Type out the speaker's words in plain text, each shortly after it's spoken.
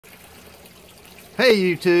Hey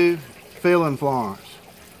YouTube, Phil in Florence.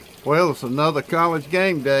 Well, it's another college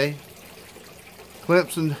game day.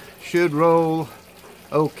 Clemson should roll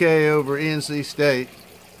okay over NC State.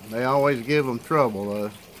 They always give them trouble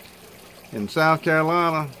though. In South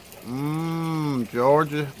Carolina,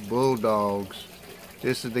 Georgia Bulldogs.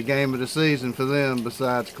 This is the game of the season for them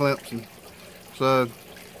besides Clemson. So,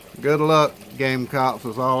 good luck, Gamecocks,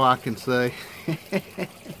 is all I can say. It's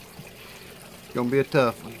gonna be a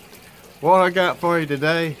tough one. What I got for you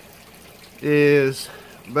today is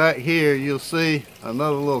back here you'll see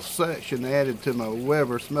another little section added to my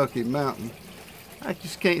Weber Smokey Mountain. I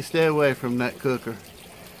just can't stay away from that cooker.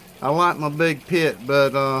 I like my big pit,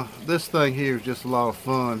 but this thing here is just a lot of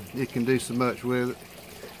fun. You can do so much with it.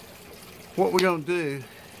 What we're gonna do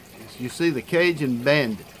is, you see the Cajun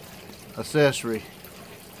Bandit accessory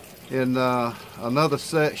in another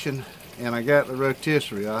section, and I got the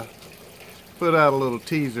rotisserie. I put out a little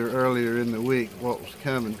teaser earlier in the week what was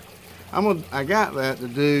coming. I got that to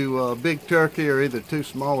do big turkey or either two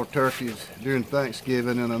smaller turkeys during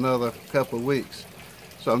Thanksgiving in another couple of weeks.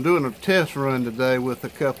 So I'm doing a test run today with a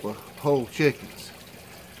couple of whole chickens.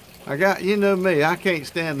 I got, you know me, I can't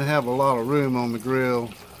stand to have a lot of room on the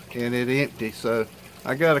grill and it empty, so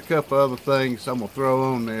I got a couple other things I'm gonna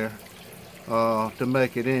throw on there to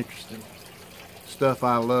make it interesting. Stuff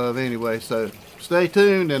I love anyway, so stay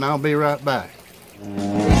tuned and I'll be right back.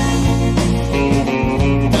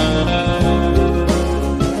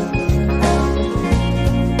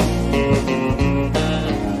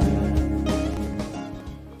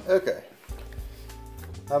 Okay,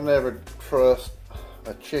 I've never trust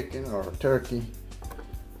a chicken or a turkey,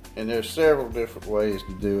 and there's several different ways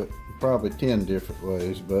to do it, probably 10 different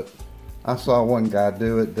ways, but I saw one guy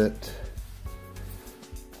do it that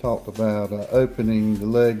talked about opening the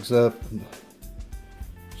legs up and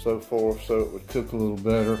so forth so it would cook a little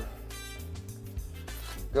better.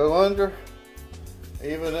 Go under,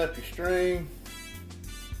 even up your string,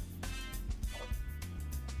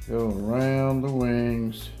 go around the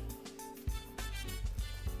wings.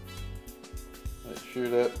 Make sure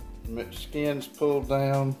that skin's pulled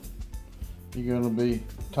down. You're going to be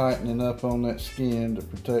tightening up on that skin to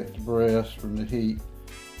protect the breast from the heat.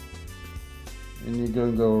 And you're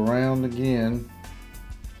going to go around again.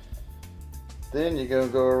 Then you're going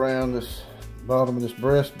to go around this bottom of this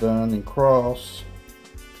breastbone and cross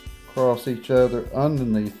each other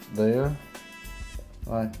underneath there,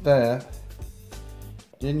 like that.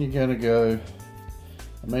 Then you're going to go,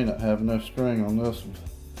 I may not have enough string on this one,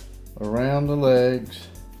 around the legs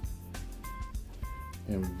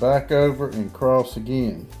and back over and cross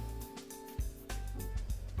again.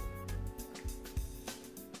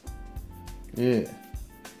 Yeah,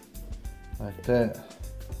 like that.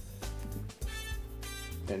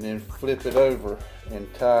 And then flip it over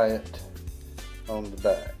and tie it on the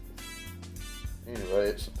back. Anyway,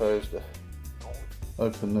 it's supposed to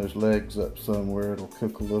open those legs up somewhere. It'll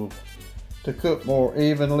cook a little, to cook more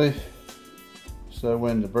evenly. So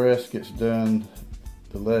when the breast gets done,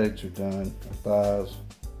 the legs are done, or thighs.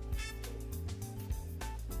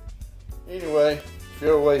 Anyway, if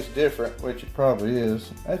your way's different, which it probably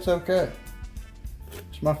is, that's okay.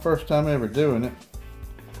 It's my first time ever doing it,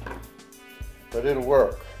 but it'll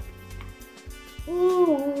work.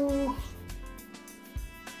 Ooh.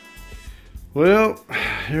 Well,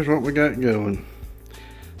 here's what we got going.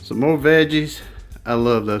 Some more veggies. I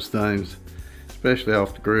love those things, especially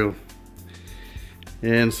off the grill.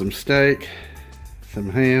 And some steak, some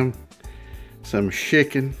ham, some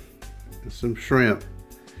chicken, and some shrimp.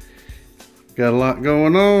 Got a lot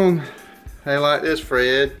going on. Hey, like this,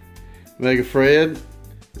 Fred. Mega Fred.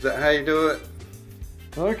 Is that how you do it?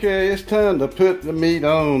 Okay, it's time to put the meat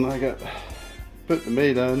on. I got to put the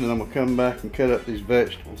meat on, and I'm gonna come back and cut up these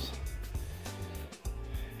vegetables.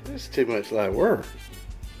 It's too much like work.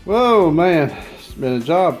 Whoa, man, it's been a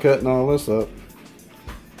job cutting all this up.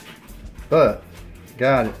 But,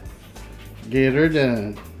 got it. Get her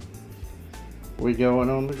done. We going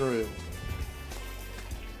on the grill.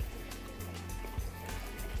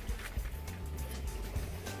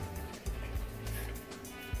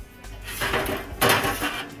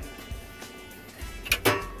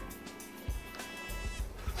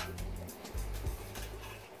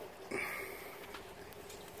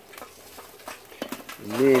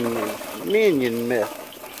 Minion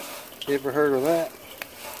method. You ever heard of that?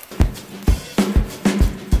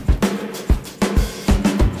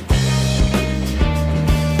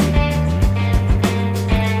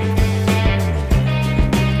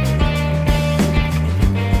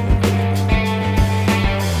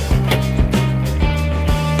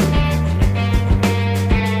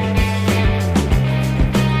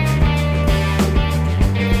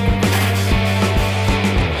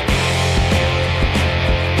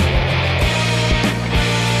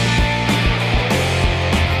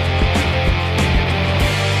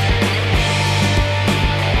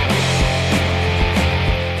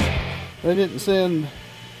 They didn't send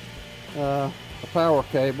a power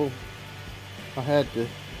cable. I had to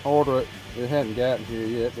order it. It hadn't gotten here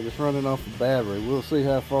yet, but it's running off the battery. We'll see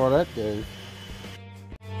how far that goes.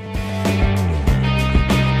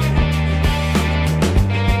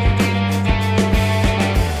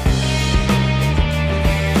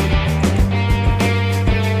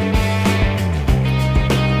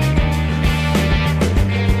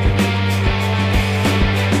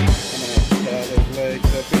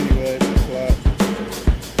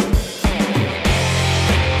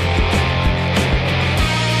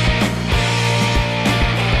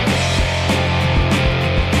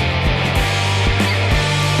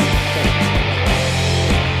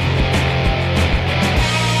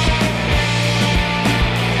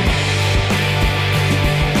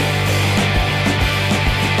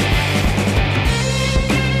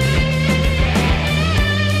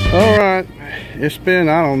 Alright, it's been,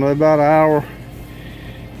 I don't know, about an hour.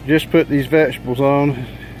 Just put these vegetables on.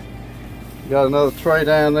 Got another tray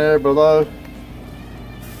down there below.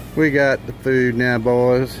 We got the food now,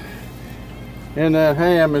 boys. And that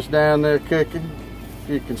ham is down there cooking.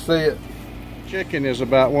 You can see it. Chicken is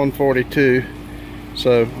about 142.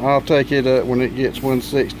 So I'll take it up when it gets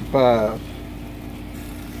 165.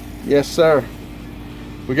 Yes, sir.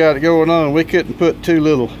 We got it going on. We couldn't put two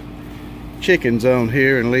little chickens on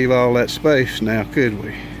here and leave all that space now, could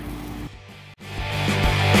we?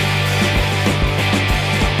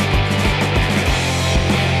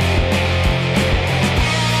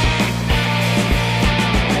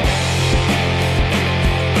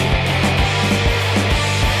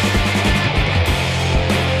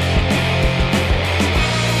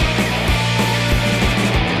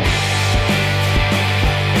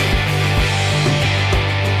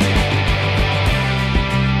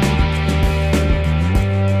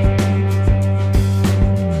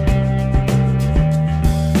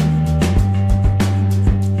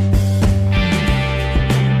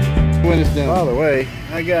 By the way,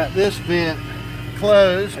 I got this vent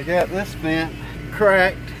closed. I got this vent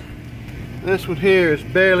cracked. This one here is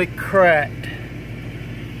barely cracked.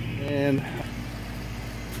 And you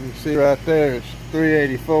can see right there, it's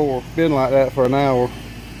 384. Been like that for an hour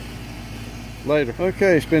later.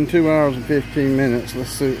 Okay, it's been 2 hours and 15 minutes.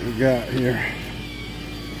 Let's see what we got here.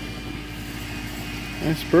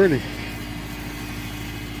 That's pretty.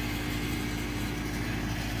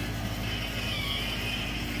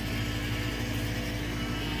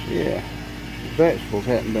 Yeah, the vegetables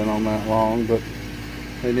hadn't been on that long, but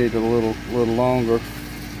they need a little longer. I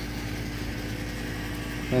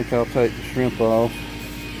think I'll take the shrimp off.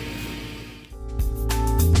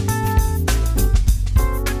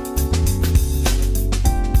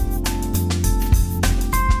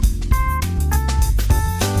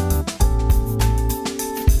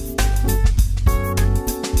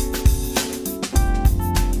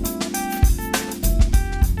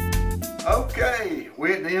 Okay,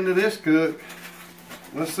 we're at the end of this cook.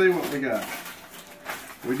 Let's see what we got.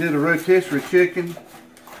 We did a rotisserie chicken,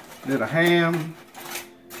 did a ham,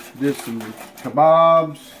 did some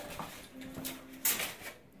kabobs.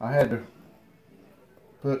 I had to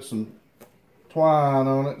put some twine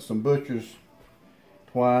on it, some butcher's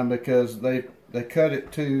twine, because they cut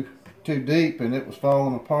it too deep and it was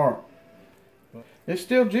falling apart. It's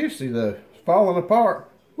still juicy though. It's falling apart.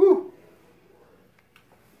 Woo!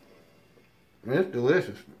 It's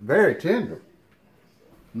delicious. Very tender.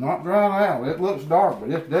 Not dried out. It looks dark,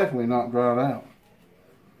 but it's definitely not dried out.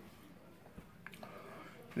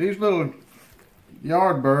 These little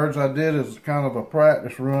yard birds I did as kind of a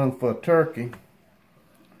practice run for a turkey.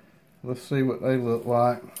 Let's see what they look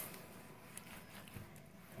like.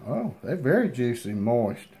 Oh, they're very juicy and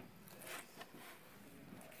moist.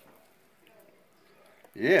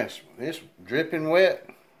 Yes, it's dripping wet.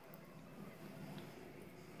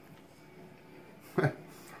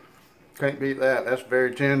 Can't beat that. That's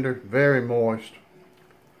very tender, very moist.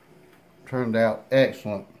 Turned out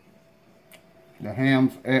excellent. The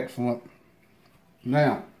ham's excellent.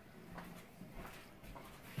 Now,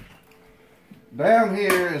 down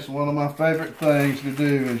here is one of my favorite things to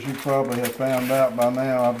do, as you probably have found out by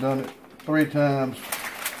now. I've done it 3 times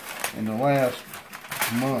in the last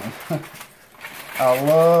month. I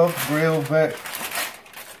love grilled vegetables.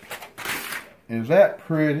 Is that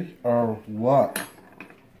pretty or what?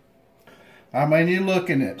 I mean, you're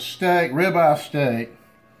looking at steak, ribeye steak,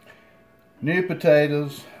 new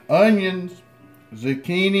potatoes, onions,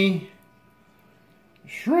 zucchini,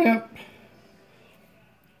 shrimp,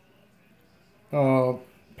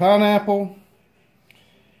 pineapple,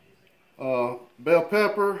 bell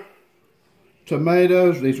pepper,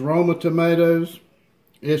 tomatoes, these Roma tomatoes.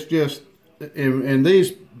 It's just, and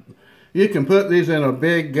these You can put these in a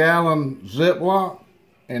big gallon Ziploc,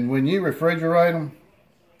 and when you refrigerate them,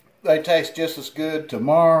 they taste just as good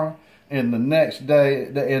tomorrow and the next day.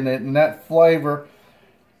 And that flavor,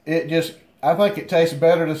 I think it tastes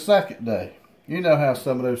better the second day. You know how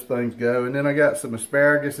some of those things go. And then I got some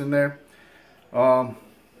asparagus in there.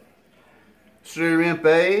 Shrimp,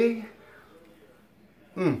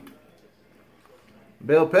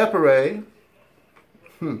 bell pepper,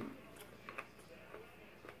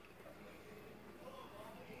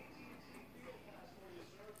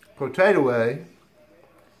 potato,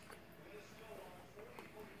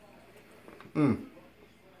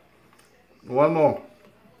 one more.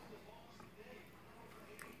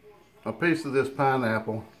 A piece of this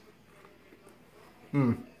pineapple.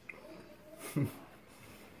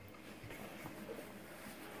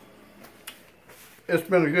 It's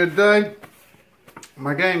been a good day.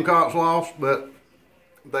 My Gamecocks lost, but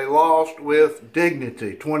they lost with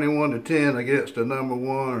dignity, 21-10 against the number 1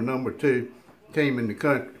 or number 2 team in the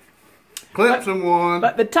country. Clemson won.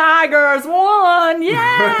 But the Tigers won!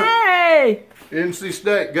 Yay! NC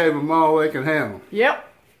State gave them all they can handle. Yep.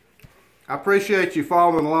 I appreciate you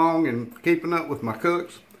following along and keeping up with my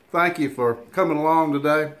cooks. Thank you for coming along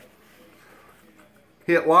today.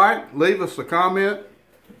 Hit like, leave us a comment,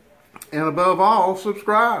 and above all,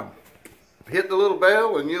 subscribe. Hit the little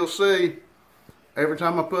bell and you'll see every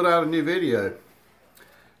time I put out a new video.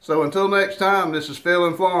 So until next time, this is Phil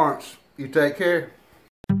and Florence. You take care.